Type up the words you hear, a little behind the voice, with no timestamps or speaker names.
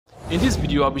In this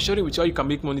video, I'll be sharing with you how you can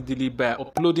make money daily by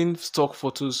uploading stock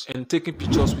photos and taking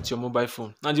pictures with your mobile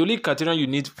phone. And the only criteria you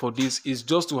need for this is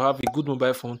just to have a good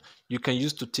mobile phone you can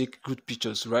use to take good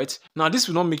pictures, right? Now, this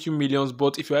will not make you millions,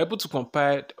 but if you're able to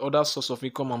compare other source of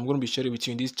income I'm going to be sharing with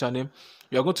you in this channel,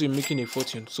 you are going to be making a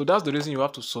fortune. So that's the reason you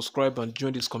have to subscribe and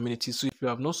join this community. So if you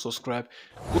have not subscribed,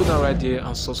 go down right there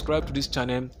and subscribe to this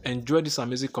channel and join this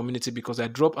amazing community because I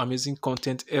drop amazing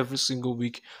content every single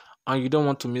week and you don't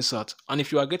want to miss out. And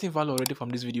if you are getting value already from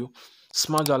this video,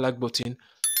 smash that like button.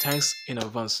 Thanks in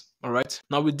advance. All right,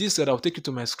 now with this said, I'll take you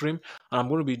to my screen and I'm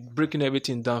going to be breaking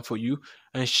everything down for you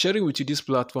and sharing with you this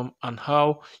platform and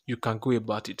how you can go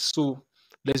about it. So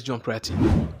let's jump right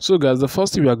in. So guys, the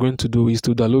first thing we are going to do is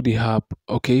to download the app,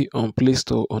 okay, on Play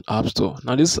Store, on App Store.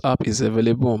 Now this app is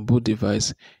available on both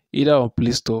devices, either on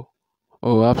Play Store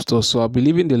or App Store. So I'll be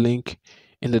leaving the link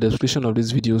in the description of this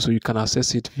video so you can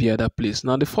access it via that place.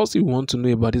 Now the first thing you want to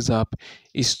know about this app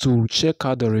is to check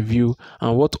out the review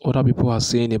and what other people are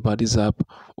saying about this app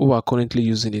who are currently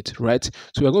using it, right?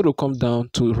 So we're going to come down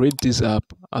to rate this app.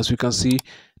 As you can see,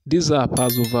 this app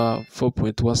has over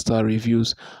 4.1 star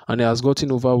reviews and it has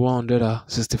gotten over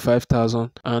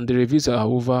 165,000 and the reviews are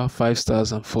over 5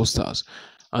 stars and 4 stars.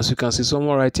 As you can see,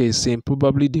 someone right here is saying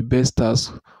probably the best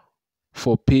task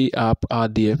for pay app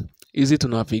out there, easy to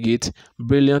navigate,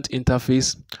 brilliant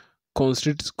interface,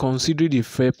 consider the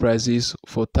fair prices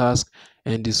for tasks,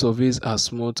 and the surveys are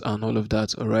smooth and all of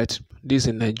that. All right, this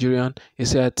in Nigerian. He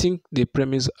said, I think the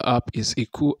premise app is a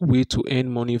cool way to earn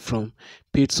money from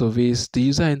paid surveys. The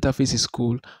user interface is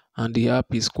cool and the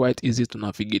app is quite easy to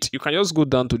navigate. You can just go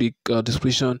down to the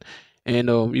description and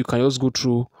you can just go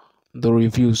through the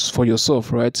reviews for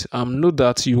yourself, right? Note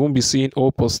that you won't be seeing all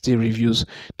positive reviews.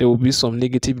 There will be some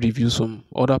negative reviews from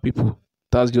other people.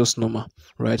 That's just normal,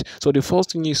 right? So the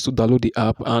first thing is to download the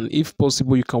app, and if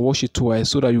possible you can watch it twice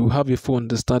so that you have a full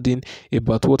understanding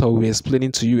about what I will be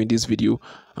explaining to you in this video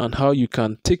and how you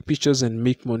can take pictures and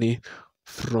make money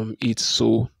from it.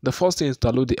 So the first thing is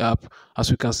download the app. As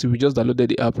you can see, we just downloaded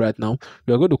the app right now.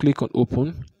 We are going to click on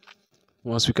open.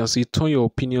 Once you can see, turn your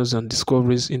opinions and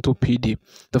discoveries into PD.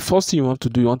 The first thing you want to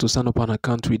do, you want to sign up an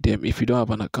account with them. If you don't have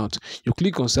an account, you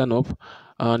click on sign up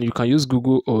and you can use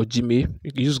Google or Gmail.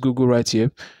 You can use Google right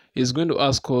here. It's going to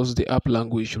ask us the app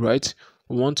language, right?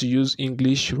 We want to use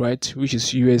English, right, which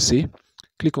is USA.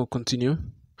 Click on continue.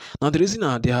 Now the reason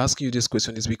they're asking you this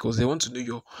question is because they want to know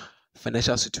your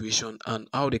financial situation and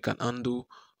how they can handle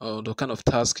the kind of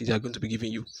task they are going to be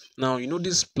giving you. Now, you know,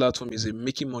 this platform is a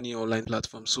making money online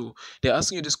platform. So they're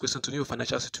asking you this question to know your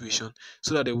financial situation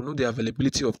so that they will know the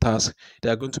availability of tasks they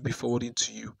are going to be forwarding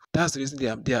to you. That's the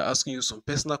reason they are asking you some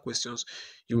personal questions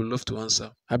you will love to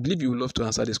answer. I believe you will love to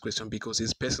answer this question because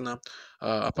it's personal.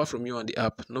 Apart from you and the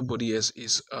app, nobody else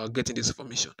is getting this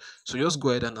information. So just go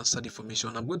ahead and answer the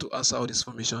information. I'm going to answer all this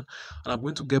information and I'm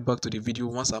going to get back to the video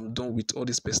once I'm done with all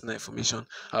this personal information.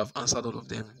 I've answered all of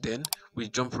them. Then we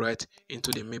jump right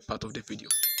into the main part of the video.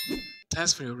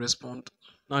 Thanks for your response.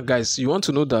 Now guys, you want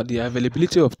to know that the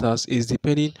availability of tasks is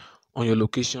depending on your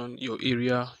location, your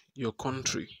area, your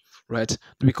country, right?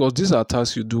 Because these are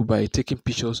tasks you do by taking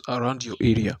pictures around your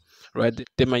area, right?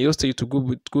 They might just tell you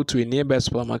to go to a nearby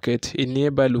supermarket, a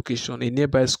nearby location, a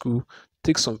nearby school,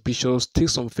 take some pictures, take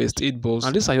some first aid balls,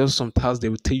 and these are just some tasks they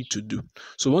will tell you to do.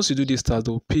 So once you do these tasks,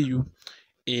 they will pay you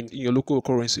in your local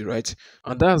currency, right?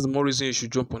 And that's the more reason you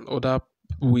should jump on other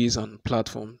ways and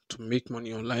platform to make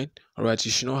money online. All right, you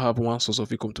should not have one source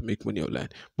of income to make money online.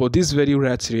 But this very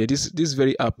right here, this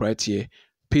very app right here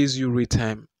pays you real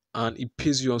time and it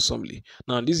pays you handsomely.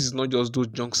 Now this is not just those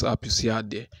junks app you see out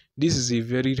there. This is a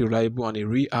very reliable and a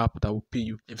real app that will pay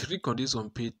you. If you click on this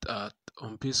unpaid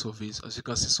surveys, as you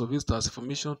can see, surveys task,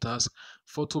 information task,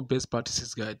 photo best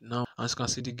practices guide. Now as you can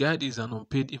see, the guide is an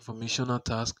unpaid informational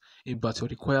task about your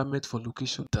requirement for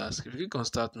location task. If you click on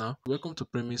start now, welcome to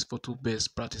premise photo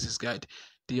best practices guide.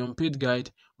 The unpaid guide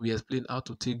we explain how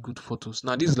to take good photos.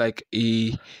 Now this is like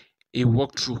a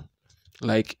walkthrough,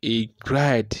 like a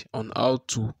guide on how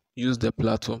to use the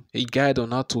platform, a guide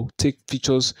on how to take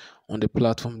pictures on the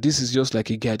platform. This is just like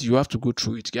a guide. You have to go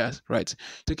through it, guys, right?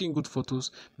 Taking good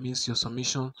photos means your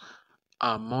submission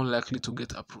are more likely to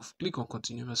get approved. Click on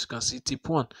continue. As you can see, tip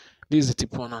one, this is the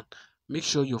tip one, and make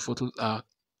sure your photos are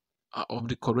of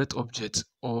the correct object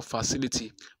or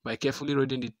facility by carefully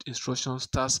reading the instructions,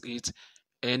 task 8,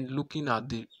 and looking at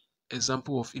the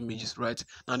example of images. Right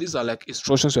now, these are like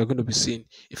instructions you are going to be seeing.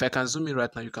 If I can zoom in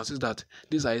right now, you can see that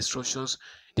these are instructions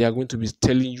they are going to be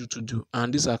telling you to do,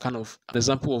 and these are kind of an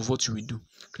example of what you will do.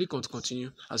 Click on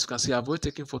continue. As you can see, avoid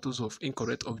taking photos of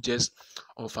incorrect objects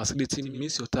or facility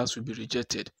means your task will be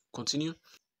rejected. Continue.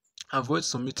 Avoid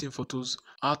submitting photos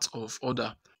out of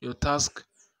order your task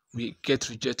will get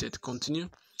rejected. Continue.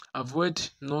 Avoid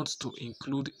not to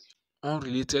include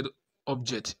unrelated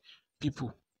object,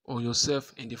 people, or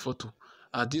yourself in the photo,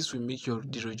 as this will make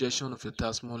the rejection of your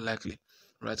task more likely.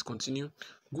 Right, continue.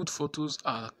 Good photos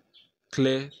are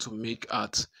clear to make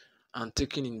art and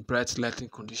taken in bright lighting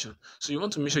condition. So you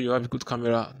want to make sure you have a good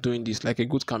camera doing this, like a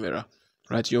good camera,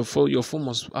 right? Your phone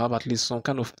must have at least some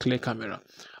kind of clear camera.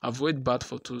 Avoid bad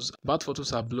photos. Bad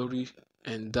photos are blurry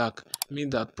and dark, mean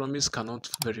that promise cannot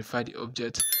verify the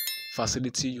object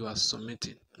facility you are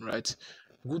submitting, right?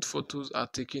 Good photos are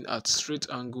taken at straight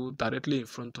angle directly in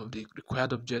front of the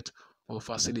required object or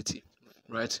facility,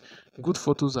 right? Good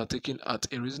photos are taken at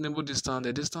a reasonable distance.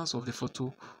 The distance of the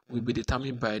photo will be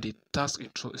determined by the task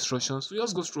instructions. So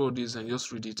just go through all this and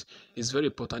just read it. It's very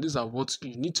important. These are what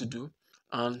you need to do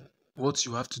and what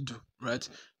you have to do, right?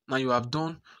 Now you have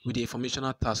done with the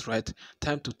informational task, right?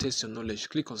 Time to test your knowledge.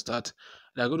 Click on start.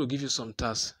 They're going to give you some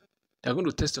tasks. They're going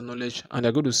to test your knowledge and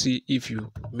they're going to see if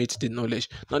you meet the knowledge.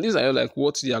 Now, these are like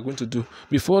what they are going to do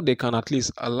before they can at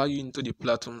least allow you into the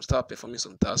platform, start performing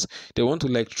some tasks. They want to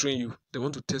like train you, they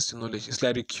want to test your knowledge. It's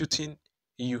like recruiting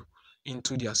you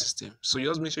into their system. So you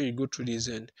just make sure you go through this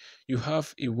and you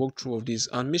have a walkthrough of this,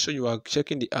 and make sure you are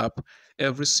checking the app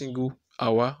every single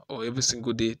hour or every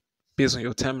single day based on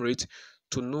your time rate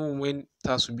to know when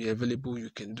tasks will be available you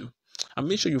can do. And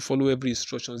make sure you follow every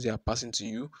instructions they are passing to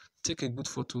you. Take a good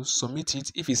photo, submit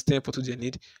it. If it's 10 photos they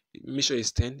need, make sure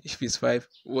it's 10. If it's 5,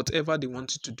 whatever they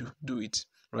want you to do, do it,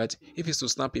 right? If it's to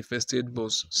snap a first aid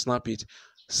box, snap it,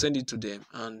 send it to them,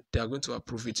 and they are going to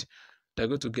approve it. They're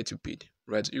going to get you paid,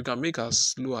 right? You can make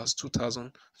as low as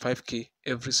 2,000, 5K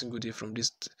every single day from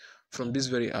this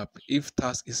very app if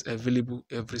task is available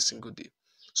every single day.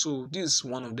 So this is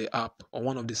one of the app or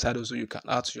one of the side also you can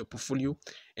add to your portfolio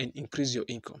and increase your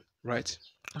income, right?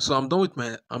 So I'm done with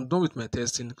my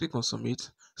testing. Click on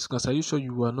submit. So guys, are you sure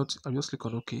you are not? I just click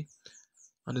on OK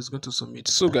and it's going to submit.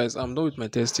 So guys, I'm done with my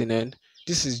testing and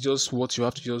this is just what you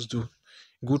have to just do.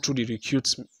 Go through the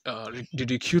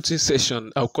recruiting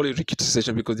session. I'll call it recruiting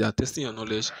session because they are testing your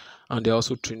knowledge and they're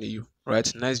also training you. Right,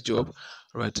 nice job.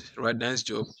 Right, nice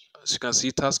job. As you can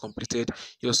see, task completed.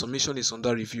 Your submission is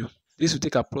under review. This will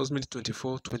take approximately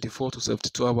 24 to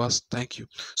 72 hours. Thank you.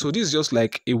 So this is just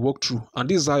like a walkthrough, and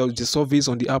this is how the surveys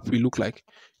on the app will look like.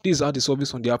 This is how the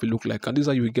surveys on the app will look like, and this is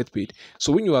how you will get paid.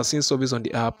 So when you are seeing surveys on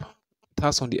the app,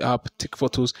 tasks on the app, take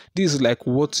photos, this is like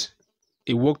what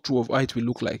a walkthrough of how it will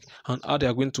look like and how they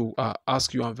are going to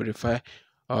ask you and verify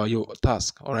your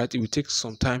task. All right, it will take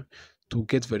some time to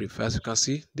get verified. As you can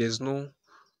see, there's no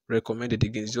recommended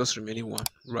again, it's just remaining one,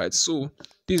 right? So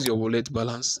this is your wallet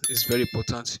balance. It's very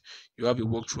important. You have a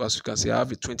walkthrough. As you can see, I have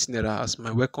a 20 naira as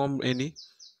my welcome any,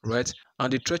 right?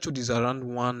 And the threshold is around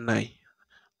 19.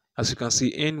 As you can see,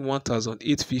 in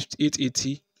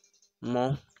 1,880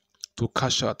 more to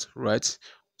cash out, right?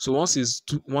 So once it's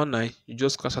 19, you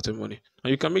just cash out your money,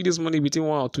 and you can make this money within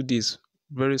 1 or 2 days.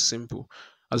 Very simple.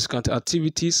 As you can see,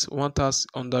 activities, one task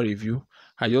under review.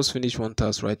 I just finished one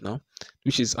task right now,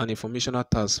 which is an informational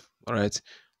task, all right,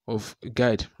 of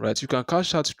guide, right? You can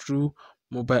cash out through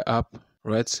mobile app,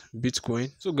 right?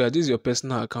 Bitcoin. So guys, this is your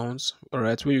personal accounts, all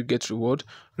right, where you get reward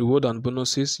and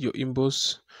bonuses, your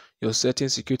inbox, your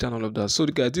settings, security, and all of that. So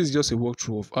guys, this is just a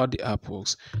walkthrough of how the app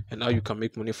works and how you can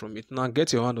make money from it. Now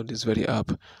get your hand on this very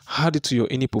app, add it to your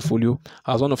any portfolio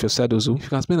as one of your side hustle. If you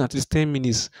can spend at least 10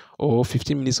 minutes or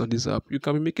 15 minutes on this app, you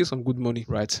can be making some good money,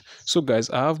 right? So guys,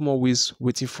 I have more ways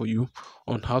waiting for you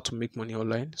on how to make money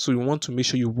online. So you want to make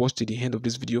sure you watch to the end of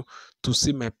this video to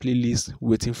see my playlist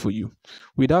waiting for you.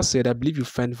 With that said, I believe you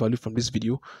find value from this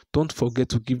video. Don't forget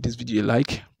to give this video a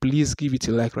like. Please give it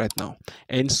a like right now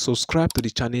and subscribe to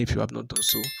the channel if you have not done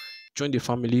so. Join the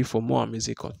family for more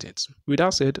amazing content. With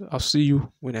that said, I'll see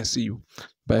you when I see you.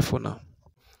 Bye for now.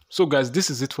 So guys,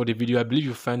 this is it for the video. I believe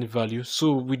you find value.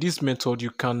 So with this method, you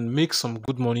can make some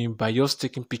good money by just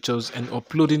taking pictures and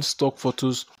uploading stock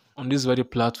photos on this very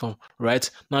platform, right?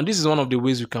 Now this is one of the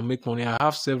ways you can make money. I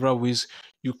have several ways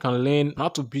you can learn how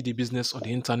to build a business on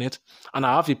the internet, and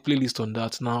I have a playlist on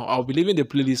that. Now I'll be leaving the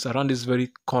playlist around this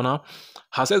very corner.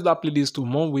 Access that playlist to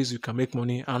more ways you can make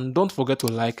money, and don't forget to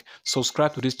like,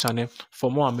 subscribe to this channel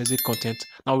for more amazing content.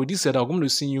 Now with this said, I'm going to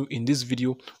see you in this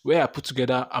video where I put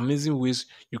together amazing ways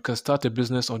you can start a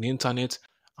business on the internet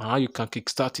and how you can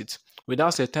kickstart it. With that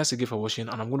said, thanks again for watching,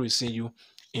 and I'm going to be seeing you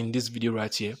in this video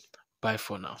right here. Bye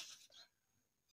for now.